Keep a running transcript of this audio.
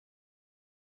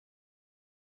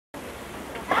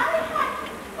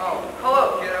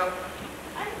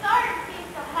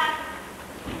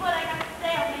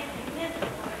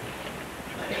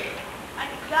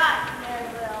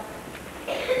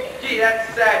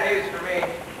bad news for me,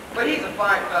 but he's a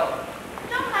fine fellow.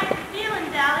 Don't hide your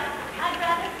feelings, Allie. I'd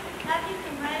rather have you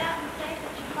come right out and say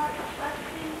that your heart is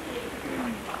busted in two.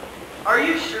 Are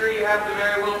you sure you have to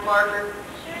marry Will Parker?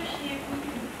 Sure, shoot.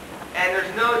 And there's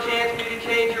no chance for you to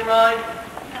change your mind?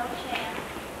 No chance.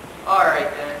 All right,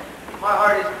 then. My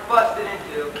heart is busted in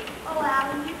two. Oh,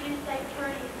 Allie, you do say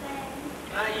pretty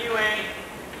things. Not you, Annie.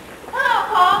 Hello,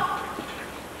 Paul.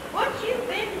 What you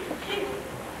been to?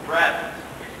 Brad,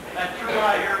 that's true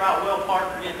what I hear about Will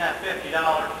Parker getting that $50.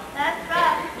 That's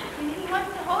right. And he wants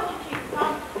to hold you to your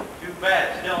promise. Too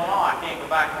bad. Still in all, I can't go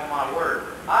back on my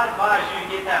word. I'd advise you to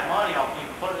get that money off you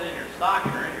and put it in your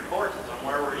stocking or in your horses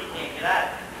somewhere where he can't get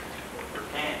at it. For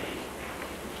candy.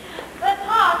 But,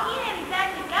 Paul, he ain't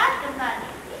exactly got the money.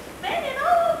 He's spending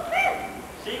all over it.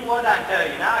 See what I tell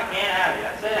you? Now I can't have it.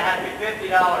 I said it had to be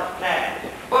 $50 cash.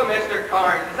 But, Mr.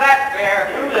 Carnes, is that fair?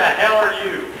 Who the hell are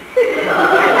you?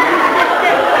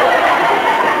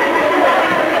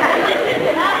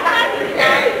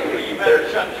 Well, you better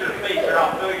shut your face or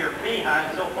I'll fill your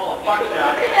behind so full of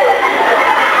buckshot.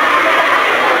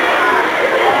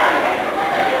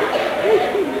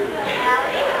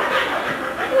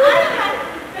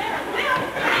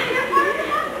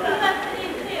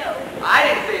 I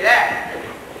didn't say that.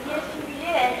 Yes, you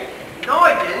did. No,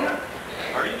 I didn't.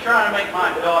 Are you trying to make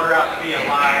my daughter out to be a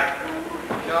liar?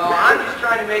 No, I'm just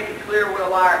trying to make it clear what a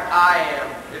liar I am,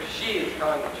 if she is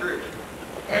telling the truth.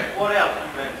 What else you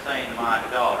been saying to my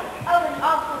daughter? Oh, an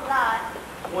awful lot.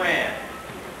 When?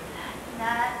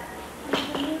 Not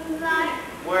moonlight.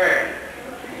 Where?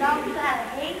 Alongside a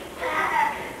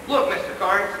haystack. Look, Mr.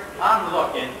 Carnes. I'm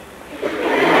looking.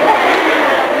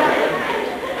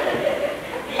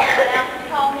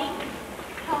 Call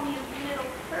me a little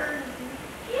bird.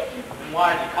 And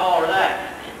why'd you call her that?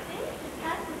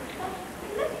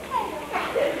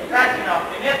 That's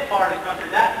enough. In this part of the country,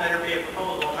 that better be a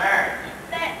proposal of marriage.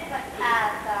 That's what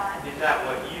I thought. Is that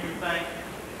what you think?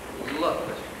 Look,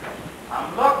 Mr. Carnes.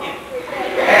 I'm looking.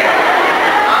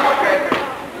 I'm a beggar,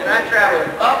 and I travel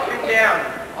up and down,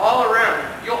 all around.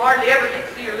 You'll hardly ever get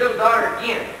to see your little daughter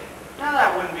again. Now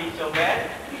that wouldn't be so bad.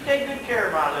 You take good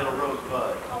care of my little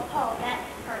rosebud. Oh, Paul, that's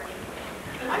perfect.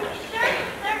 Are you sure,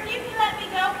 sir, you can let me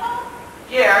go, Paul?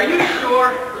 Yeah, are you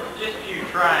sure? Just you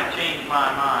try and change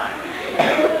my mind.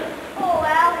 Oh,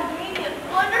 Allie, it's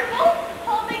wonderful.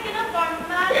 Paul making up our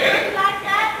mind like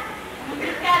that.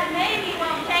 He's got a maybe,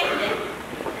 won't take it.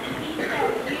 And he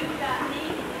says, you've got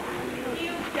me.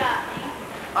 You've got me.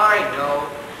 I know.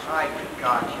 I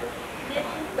got you. This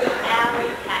is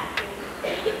Allie Packard.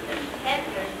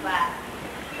 Headless black.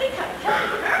 She's a tough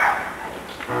girl.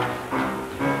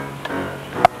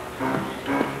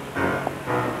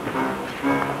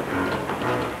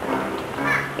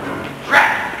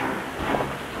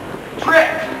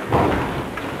 Tricked!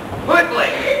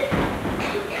 Hoodwinked!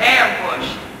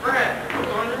 Ambushed! Brent,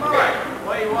 what's on your mind?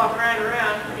 Why you walk around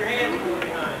with your hands pulled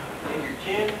behind and your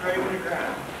chin straight with the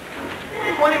ground?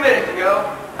 20 minutes ago,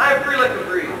 I am free like a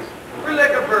breeze, free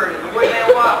like a bird in the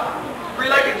woodland wild, free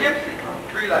like a gypsy,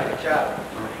 free like a child.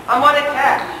 I'm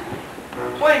unattached.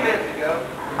 20 minutes ago,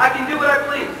 I can do what I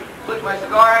please, flick my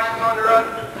cigar ashes on the rug,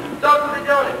 dunk with a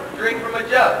donut, drink from a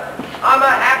jug. I'm a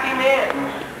happy man.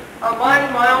 I'm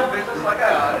minding my own business like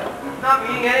I ought to, not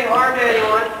meaning any harm to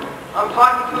anyone. I'm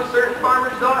talking to a certain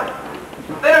farmer's daughter.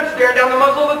 Then I'm staring down the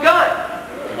muzzle of a gun.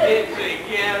 Didn't say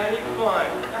can't have any fun.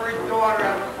 Every daughter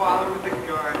has a father with a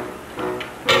gun.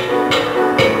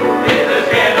 It's a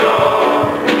scandal.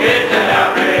 It's an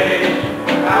outrage.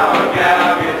 How a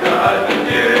gal gets a husband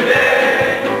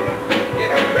today. If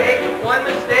you make one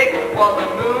mistake while the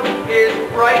moon is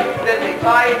bright, then they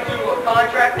tie it to a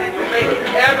contract and you make it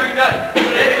every night.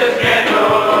 It's a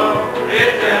scandal.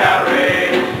 It's an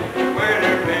outrage. Where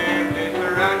their families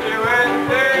surround you and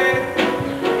say,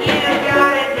 you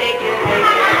gotta take it.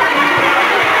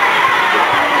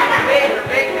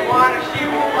 Make me wanna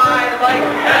shoot my like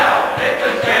Hell, it's a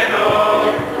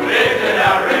scandal. It's an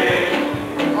outrage.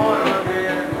 on a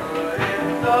bit good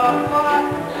in the pot.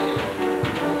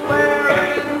 Where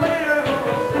is later who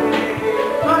will say,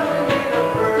 must be the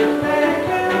first man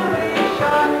to be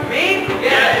shot? Me?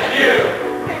 Yes, you.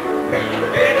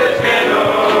 It's a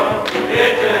scandal.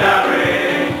 It's an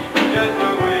outrage. Just a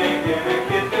wink and a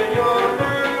kiss and you're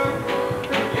through.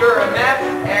 You're a mess,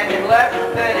 and in less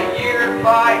than a year,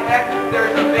 by heck,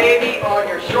 there's a baby on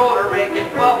your shoulder making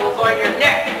bubbles on your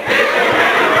neck. It's a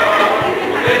scandal.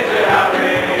 It's an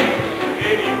outrage.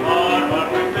 Give you more what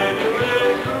we said you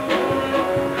would.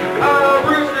 A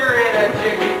rooster and a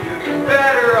chicken coop is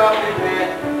better off in bed.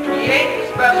 He ain't the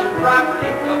special property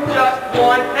of just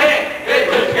one